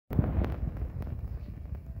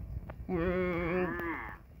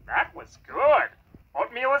That was good.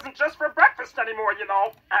 Oatmeal isn't just for breakfast anymore, you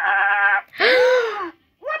know.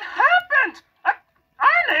 What happened?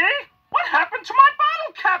 Ernie, what happened to my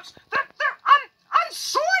bottle caps? They're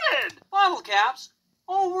unsorted. Bottle caps?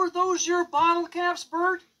 Oh, were those your bottle caps,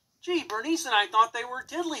 Bert? Gee, Bernice and I thought they were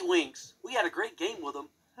tiddlywinks. We had a great game with them.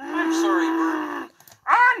 I'm sorry, Bert.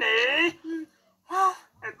 Ernie! Well,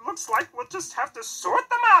 it looks like we'll just have to sort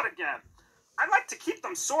them out again. I'd like to keep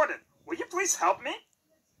them sorted. Will you please help me?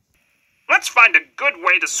 Let's find a good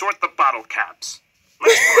way to sort the bottle caps.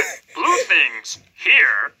 Let's put blue things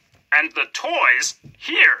here, and the toys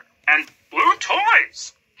here, and blue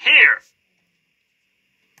toys here.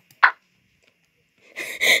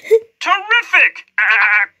 Terrific!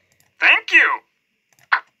 Thank you.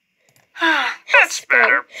 That's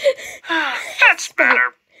better. That's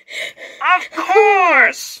better. Of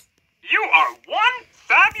course! You are one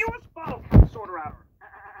fabulous bottle cap sorter outer.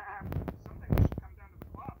 Someday we should come down to the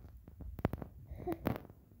club.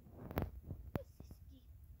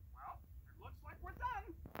 Well, it looks like we're done.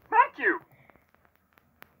 Thank you.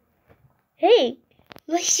 Hey,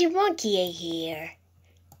 what's your monkey here?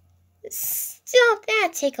 Stop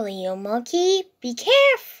that tickling you, monkey. Be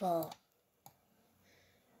careful.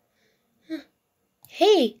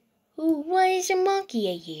 Hey, why is your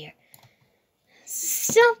monkey here?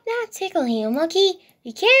 Stop that tickling you, monkey.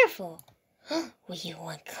 Be careful. Where you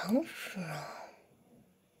want to come from?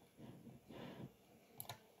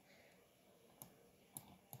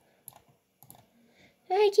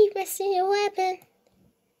 I keep missing your weapon.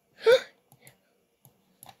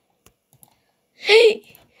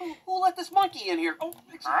 Hey! Who let this monkey in here? Oh,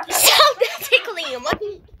 Stop that tickling you,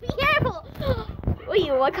 monkey. Be careful. Where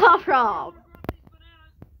you want to come from?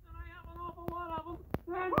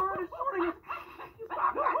 And Bert is sorting it.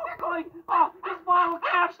 Stop tickling. Oh, these bottle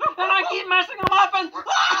caps, and I keep messing them up and...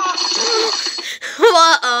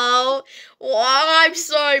 Uh-oh. Well, I'm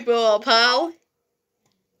sorry, bro, pal.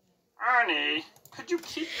 Ernie, could you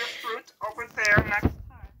keep your fruit over there next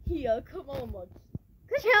time? Here, come on, monkey.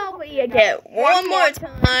 Could you help me again one more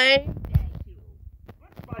time?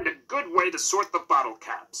 Let's find a good way to sort the bottle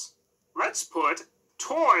caps. Let's put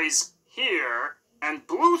toys here, and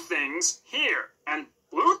blue things here, and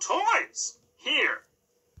blue toys here.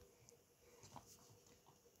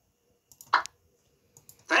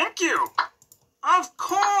 Thank you. Of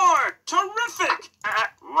course. Terrific.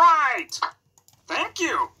 Right. Thank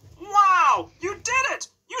you. Wow, you did it.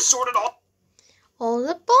 You sorted All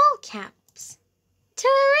the ball caps.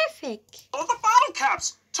 Terrific. all the bottle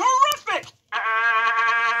caps. Terrific.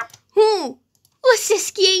 What's the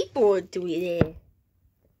skateboard doing there?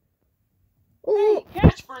 Hey,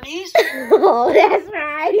 catch, Bernice. Oh, that's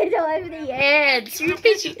right. You don't have any hands. You're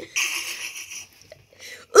pitching.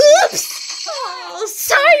 Oops. Oh,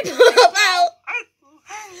 sorry, Bobo.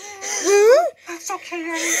 That's okay,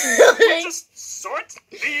 Ernie. We'll just sort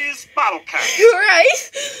these bottle caps. You're right.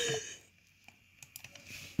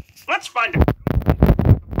 Let's find a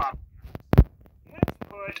bottle. Let's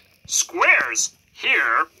put squares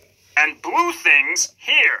here, and blue things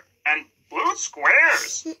here, and blue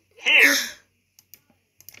squares here.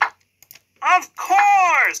 Of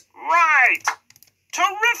course! Right!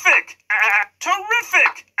 Terrific!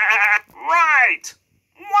 Terrific! Right!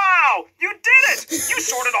 Wow! You did it! You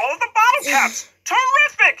sorted all of the bottle caps!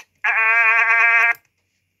 Terrific!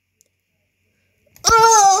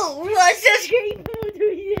 Oh, what's the skateboard to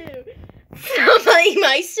you? Somebody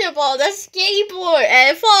might slip on the skateboard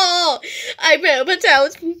and fall. I better put down a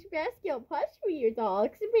piece of basket punch for your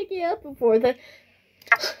dogs to pick it up before the...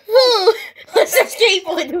 Oh, what's the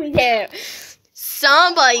skateboard doing there?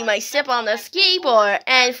 Somebody might step on the skateboard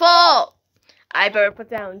and fall. I better put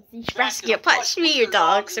down the basket punch for your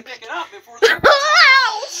dogs to pick it up before the...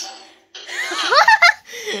 Ouch!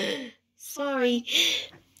 Sorry.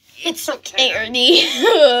 It's okay, Ernie.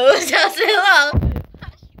 Sounds long.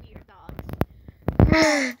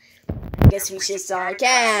 I guess we should start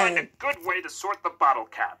Find a again. good way to sort the bottle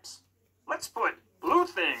caps. Let's put blue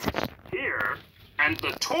things here, and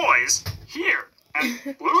the toys here, and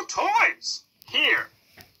blue toys here.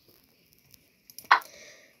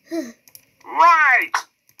 Right!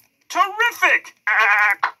 Terrific!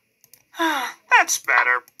 That's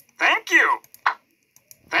better. Thank you.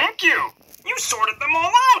 Thank you. You sorted them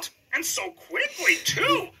all out, and so quickly,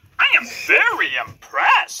 too. I am very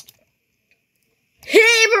impressed. Hey,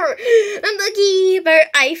 Bert! I'm lucky, Bert.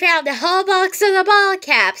 I found the whole box of the ball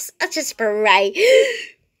caps. That's just right.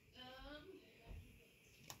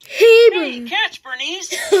 Hey, Bert. Catch,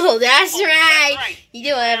 Bernice. Oh, that's Oh, right. that's right. You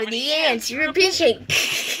don't have any hands. You're pitching.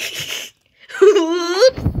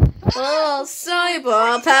 Oops. Oh, sorry,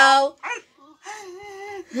 ball pal. I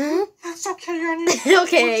Huh? That's okay, Ernie.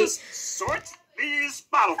 Okay. We'll just sort these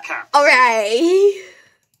bottle caps. Alright.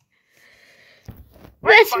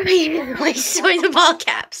 Let's find make a my sort the ball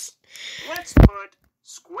caps. Let's put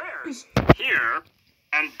squares here,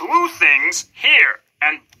 and blue things here,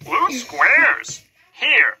 and blue squares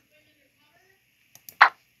here.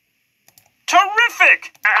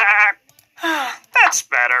 Terrific! That's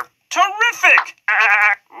better. Terrific!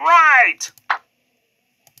 Right!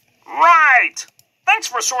 Right! Thanks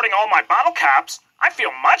for sorting all my bottle caps. I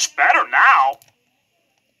feel much better now.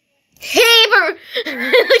 Hey, Bert!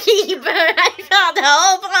 Hey, Bert! I found the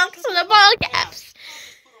whole box of the ball caps.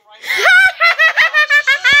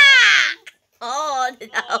 Oh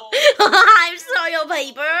no! I'm sorry,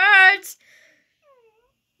 okay, Bert.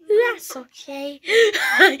 That's okay.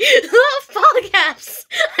 I love ball caps.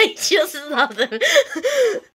 I just love them.